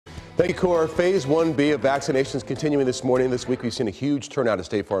Thank you, Cor. Phase 1B of vaccinations continuing this morning. This week, we've seen a huge turnout at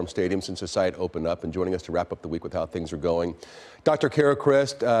State Farm Stadium since the site opened up. And joining us to wrap up the week with how things are going, Dr. Kara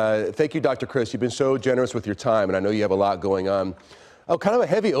Christ. Thank you, Dr. Christ. You've been so generous with your time, and I know you have a lot going on. Oh, kind of a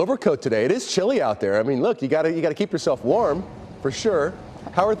heavy overcoat today. It is chilly out there. I mean, look, you got to keep yourself warm, for sure.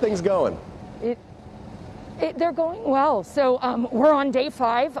 How are things going? They're going well. So we're on day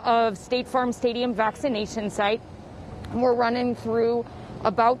 5 of State Farm Stadium vaccination site. We're running through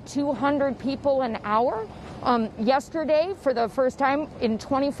about 200 people an hour. Yesterday, for the first time in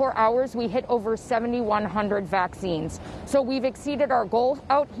 24 hours, we hit over 7,100 vaccines. So we've exceeded our goal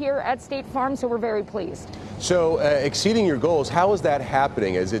out here at State Farm, so we're very pleased. So exceeding your goals, how is that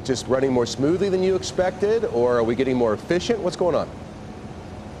happening? Is it just running more smoothly than you expected, or are we getting more efficient? What's going on?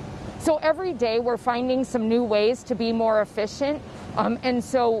 So every day we're finding some new ways to be more efficient. And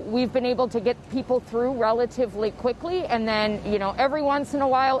so we've been able to get people through relatively quickly. And then, you know, every once in a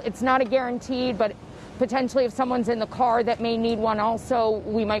while, it's not a guaranteed, but potentially if someone's in the car that may need one also,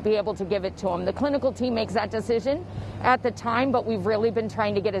 we might be able to give it to them. The clinical team makes that decision at the time, but we've really been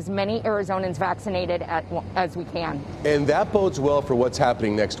trying to get as many Arizonans vaccinated as we can. And that bodes well for what's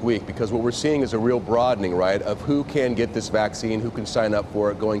happening next week, because what we're seeing is a real broadening, right, of who can get this vaccine, who can sign up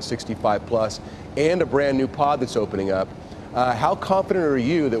for it, going 65 plus, and a brand new pod that's opening up. How confident are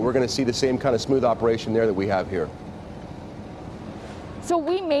you that we're going to see the same kind of smooth operation there that we have here? So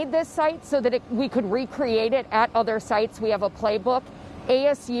we made this site so that we could recreate it at other sites. We have a playbook.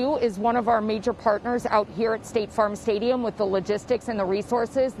 ASU is one of our major partners out here at State Farm Stadium with the logistics and the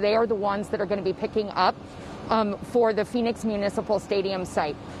resources. They are the ones that are going to be picking up for the Phoenix Municipal Stadium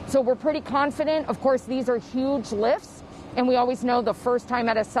site. So we're pretty confident. Of course, these are huge lifts, and we always know the first time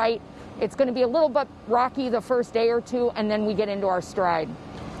at a site, it's going to be a little bit rocky the first day or two, and then we get into our stride.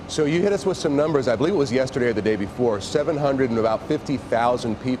 So you hit us with some numbers. I believe it was yesterday or the day before.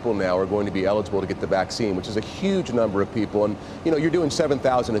 750,000 people now are going to be eligible to get the vaccine, which is a huge number of people. And, you know, you're doing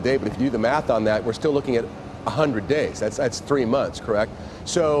 7,000 a day, but if you do the math on that, we're still looking at 100 days. That's 3 months, correct?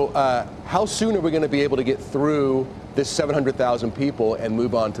 So how soon are we going to be able to get through this 700,000 people and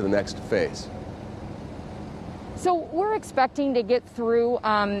move on to the next phase? So we're expecting to get through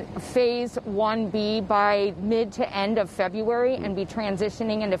phase 1B by mid to end of February and be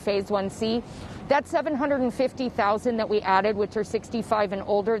transitioning into phase 1C. That 750,000 that we added, which are 65 and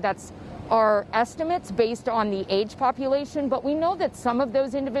older, that's our estimates based on the age population, but we know that some of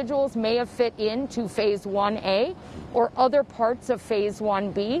those individuals may have fit into phase 1A or other parts of phase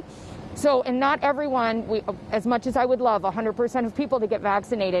 1B. So, and not everyone, as much as I would love 100% of people to get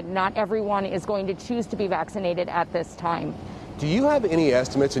vaccinated, not everyone is going to choose to be vaccinated at this time. Do you have any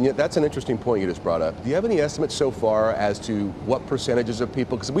estimates, and yet that's an interesting point you just brought up, do you have any estimates so far as to what percentages of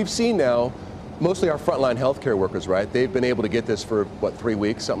people, because we've seen now mostly our frontline healthcare workers, right? They've been able to get this for, what, 3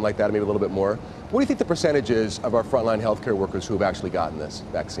 weeks, something like that, maybe a little bit more. What do you think the percentage is of our frontline healthcare workers who have actually gotten this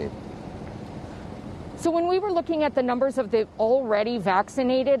vaccine? So when we were looking at the numbers of the already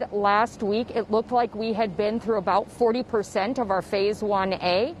vaccinated last week, it looked like we had been through about 40% of our phase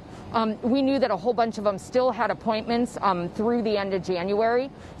 1A. We knew that a whole bunch of them still had appointments through the end of January.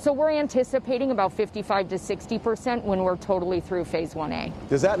 So we're anticipating about 55 to 60% when we're totally through phase 1A.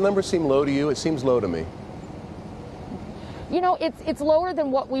 Does that number seem low to you? It seems low to me. You know, it's lower than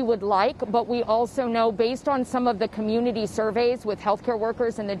what we would like, but we also know, based on some of the community surveys with healthcare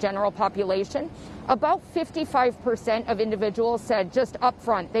workers and the general population, about 55% of individuals said just up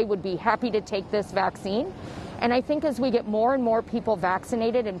front they would be happy to take this vaccine. And I think as we get more and more people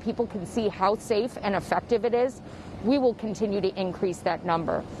vaccinated and people can see how safe and effective it is, we will continue to increase that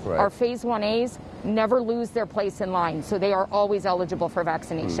number. Right. Our phase 1As never lose their place in line, so they are always eligible for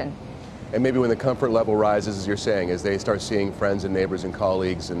vaccination. And maybe when the comfort level rises, as you're saying, as they start seeing friends and neighbors and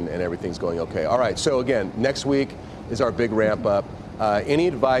colleagues and everything's going okay. All right, so again, next week is our big ramp up. Any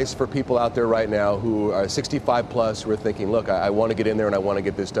advice for people out there right now who are 65 plus, who are thinking, look, I want to get in there and I want to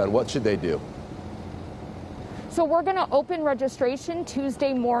get this done? What should they do? So we're going to open registration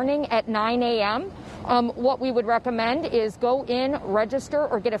Tuesday morning at 9 a.m. What we would recommend is go in, register,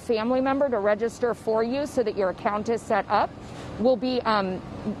 or get a family member to register for you so that your account is set up. We'll be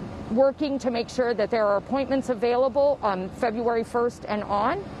working to make sure that there are appointments available on February 1st and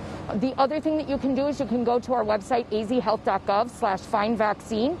on. The other thing that you can do is you can go to our website,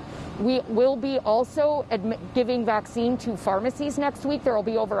 azhealth.gov/findvaccine. We will be also giving vaccine to pharmacies next week. There will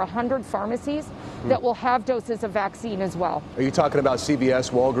be over 100 pharmacies that will have doses of vaccine as well. Are you talking about CVS,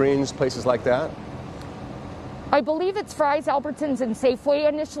 Walgreens, places like that? I believe it's Fry's, Albertsons, and Safeway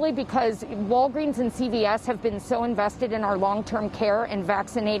initially, because Walgreens and CVS have been so invested in our long-term care and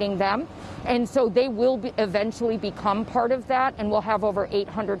vaccinating them. And so they will eventually become part of that, and we'll have over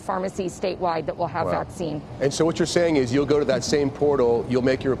 800 pharmacies statewide that will have vaccine. And so what you're saying is you'll go to that same portal, you'll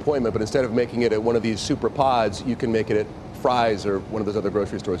make your appointment, but instead of making it at one of these super pods, you can make it at Fry's or one of those other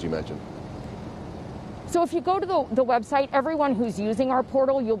grocery stores you mentioned. So if you go to the website, everyone who's using our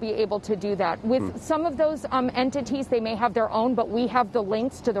portal, you'll be able to do that. With some of those entities, they may have their own, but we have the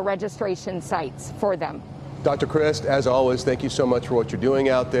links to the registration sites for them. Dr. Christ, as always, thank you so much for what you're doing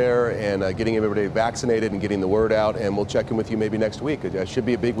out there and getting everybody vaccinated and getting the word out. And we'll check in with you maybe next week. It should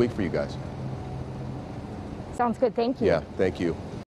be a big week for you guys. Sounds good. Thank you. Yeah, thank you.